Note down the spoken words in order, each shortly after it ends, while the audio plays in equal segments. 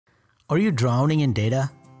Are you drowning in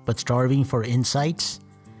data but starving for insights?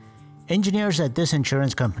 Engineers at this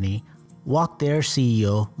insurance company walked their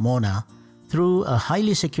CEO, Mona, through a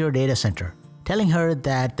highly secure data center, telling her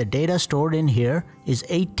that the data stored in here is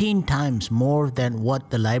 18 times more than what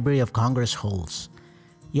the Library of Congress holds.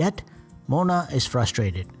 Yet, Mona is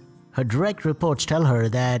frustrated. Her direct reports tell her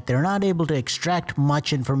that they're not able to extract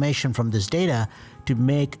much information from this data to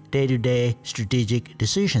make day-to-day strategic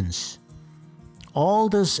decisions. All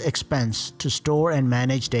this expense to store and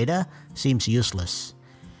manage data seems useless.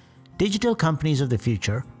 Digital companies of the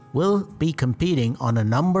future will be competing on a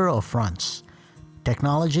number of fronts: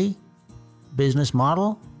 technology, business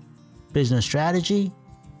model, business strategy,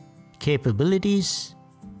 capabilities,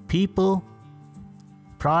 people,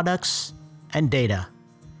 products, and data.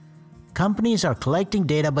 Companies are collecting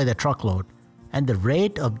data by the truckload, and the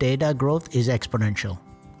rate of data growth is exponential.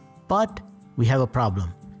 But we have a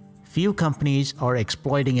problem. Few companies are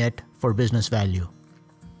exploiting it for business value.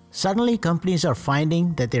 Suddenly, companies are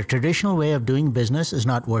finding that their traditional way of doing business is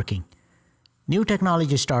not working. New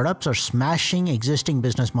technology startups are smashing existing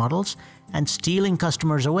business models and stealing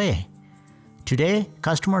customers away. Today,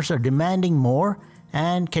 customers are demanding more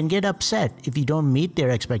and can get upset if you don't meet their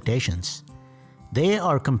expectations. They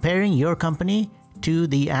are comparing your company to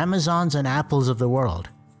the Amazons and Apples of the world.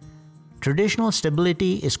 Traditional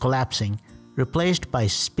stability is collapsing, replaced by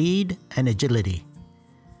speed and agility.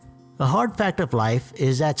 The hard fact of life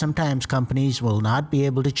is that sometimes companies will not be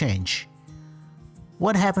able to change.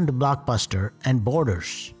 What happened to Blockbuster and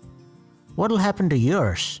Borders? What will happen to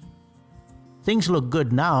yours? Things look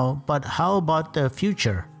good now, but how about the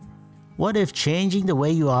future? What if changing the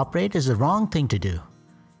way you operate is the wrong thing to do?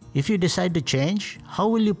 If you decide to change, how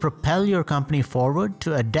will you propel your company forward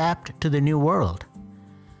to adapt to the new world?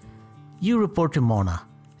 You report to Mona,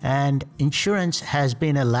 and insurance has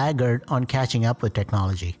been a laggard on catching up with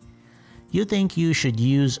technology. You think you should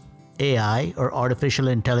use AI or artificial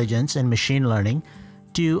intelligence and machine learning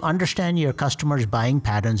to understand your customers' buying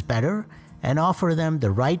patterns better and offer them the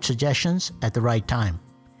right suggestions at the right time.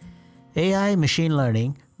 AI machine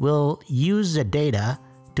learning will use the data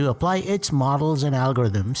to apply its models and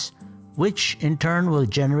algorithms, which in turn will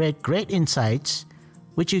generate great insights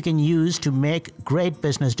which you can use to make great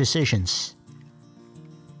business decisions.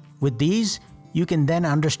 With these, you can then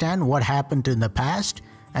understand what happened in the past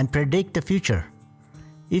and predict the future.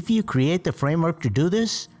 If you create the framework to do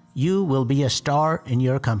this, you will be a star in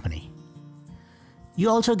your company.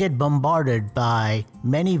 You also get bombarded by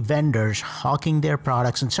many vendors hawking their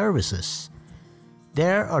products and services.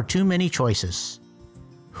 There are too many choices.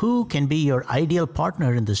 Who can be your ideal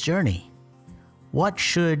partner in this journey? What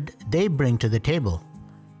should they bring to the table?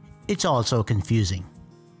 It's also confusing.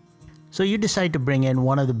 So you decide to bring in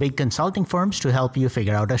one of the big consulting firms to help you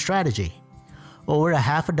figure out a strategy. Over a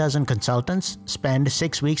half a dozen consultants spend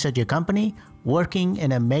 6 weeks at your company working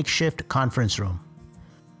in a makeshift conference room.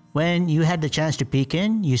 When you had the chance to peek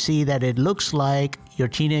in, you see that it looks like your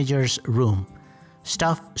teenager's room.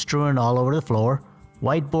 Stuff strewn all over the floor,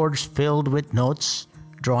 whiteboards filled with notes,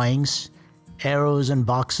 drawings, arrows and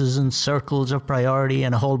boxes and circles of priority,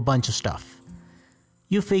 and a whole bunch of stuff.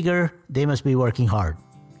 You figure they must be working hard.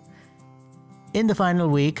 In the final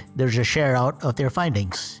week, there's a share out of their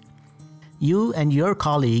findings. You and your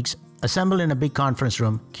colleagues assemble in a big conference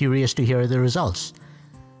room, curious to hear the results.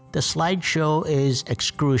 The slideshow is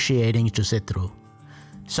excruciating to sit through.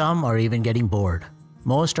 Some are even getting bored.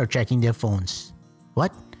 Most are checking their phones.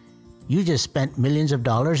 What? You just spent millions of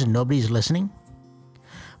dollars and nobody's listening?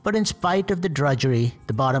 But in spite of the drudgery,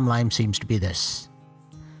 the bottom line seems to be this.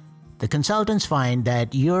 The consultants find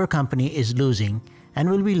that your company is losing and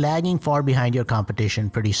will be lagging far behind your competition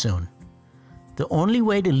pretty soon. The only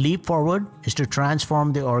way to leap forward is to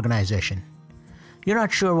transform the organization. You're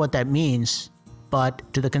not sure what that means, but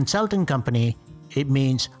to the consulting company, it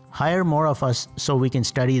means hire more of us so we can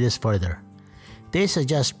study this further. They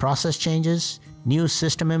suggest process changes, new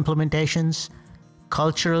system implementations,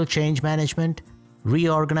 cultural change management,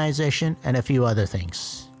 reorganization, and a few other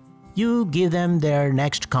things. You give them their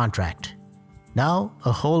next contract. Now,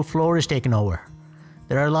 a whole floor is taken over.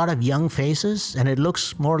 There are a lot of young faces, and it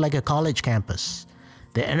looks more like a college campus.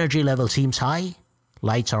 The energy level seems high.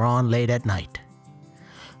 Lights are on late at night.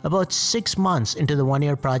 About 6 months into the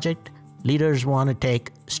one-year project, leaders want to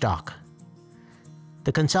take stock.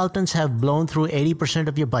 The consultants have blown through 80%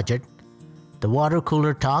 of your budget. The water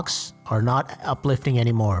cooler talks are not uplifting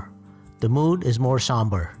anymore. The mood is more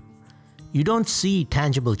somber. You don't see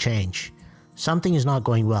tangible change. Something is not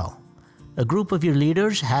going well. A group of your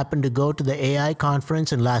leaders happen to go to the AI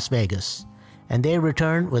conference in Las Vegas, and they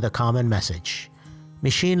return with a common message.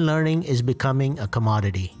 Machine learning is becoming a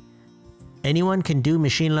commodity. Anyone can do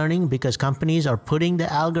machine learning because companies are putting the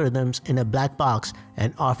algorithms in a black box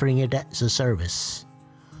and offering it as a service.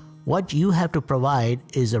 What you have to provide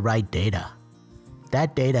is the right data.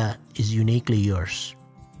 That data is uniquely yours.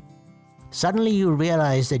 Suddenly you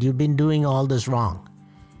realize that you've been doing all this wrong.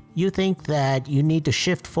 You think that you need to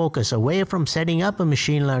shift focus away from setting up a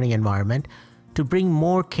machine learning environment to bring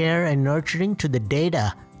more care and nurturing to the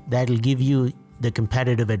data that will give you the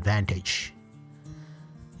competitive advantage.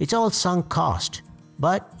 It's all sunk cost,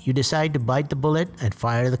 but you decide to bite the bullet and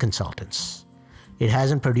fire the consultants. It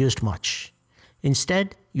hasn't produced much.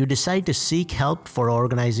 Instead, you decide to seek help for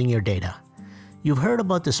organizing your data. You've heard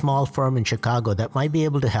about the small firm in Chicago that might be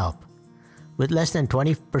able to help. With less than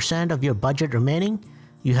 20% of your budget remaining,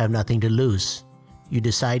 you have nothing to lose. You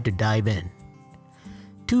decide to dive in.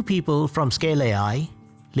 Two people from Scale AI,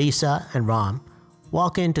 Lisa and Ram,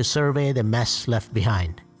 walk in to survey the mess left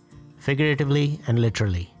behind, figuratively and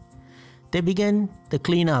literally. They begin the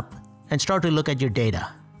cleanup and start to look at your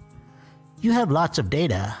data. You have lots of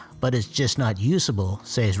data, but it's just not usable,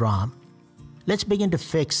 says Ram. Let's begin to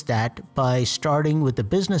fix that by starting with the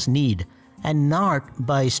business need and not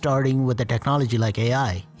by starting with a technology like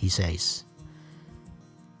AI, he says.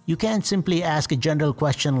 You can't simply ask a general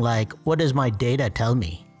question like, what does my data tell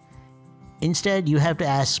me? Instead, you have to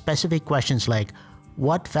ask specific questions like,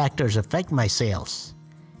 what factors affect my sales?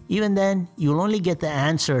 Even then, you'll only get the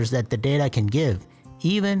answers that the data can give,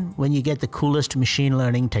 even when you get the coolest machine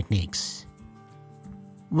learning techniques.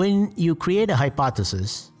 When you create a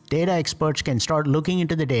hypothesis, data experts can start looking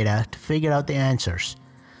into the data to figure out the answers.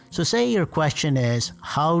 So say your question is,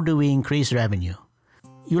 how do we increase revenue?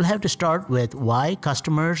 You'll have to start with why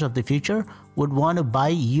customers of the future would want to buy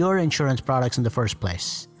your insurance products in the first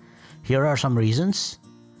place. Here are some reasons.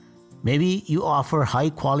 Maybe you offer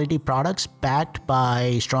high-quality products backed by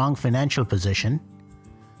a strong financial position.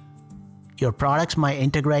 Your products might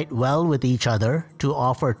integrate well with each other to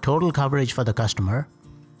offer total coverage for the customer.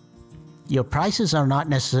 Your prices are not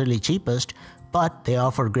necessarily cheapest, but they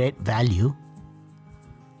offer great value.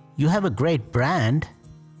 You have a great brand,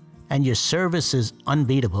 and your service is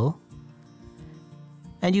unbeatable.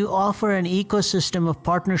 And you offer an ecosystem of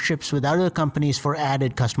partnerships with other companies for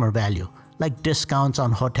added customer value, like discounts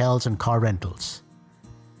on hotels and car rentals.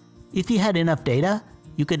 If you had enough data,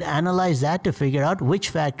 you could analyze that to figure out which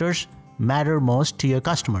factors matter most to your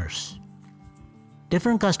customers.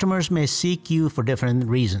 Different customers may seek you for different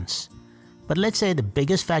reasons. But let's say the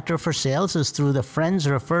biggest factor for sales is through the friends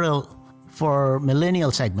referral for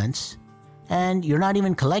millennial segments, and you're not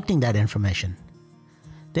even collecting that information.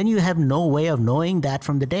 Then you have no way of knowing that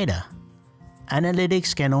from the data.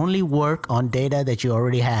 Analytics can only work on data that you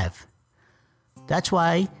already have. That's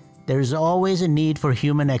why there is always a need for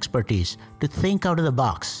human expertise to think out of the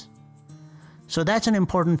box. So that's an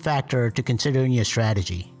important factor to consider in your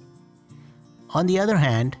strategy. On the other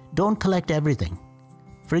hand, don't collect everything.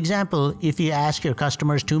 For example, if you ask your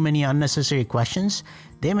customers too many unnecessary questions,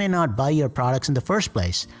 they may not buy your products in the first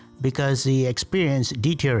place because the experience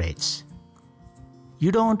deteriorates.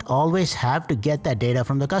 You don't always have to get that data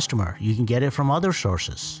from the customer. You can get it from other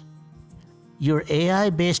sources. Your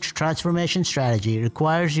AI-based transformation strategy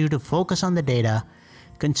requires you to focus on the data,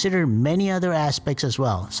 consider many other aspects as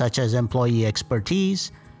well, such as employee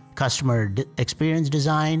expertise, customer experience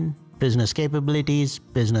design, business capabilities,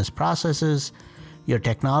 business processes, your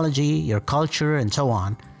technology, your culture, and so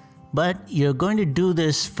on. But you're going to do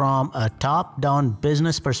this from a top-down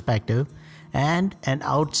business perspective and an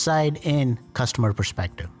outside-in customer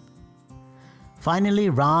perspective. Finally,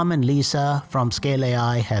 Ram and Lisa from Scale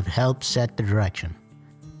AI have helped set the direction.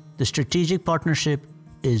 The strategic partnership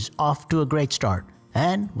is off to a great start,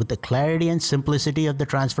 and with the clarity and simplicity of the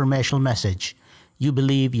transformational message, you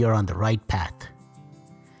believe you're on the right path.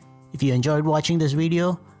 If you enjoyed watching this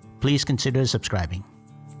video, please consider subscribing.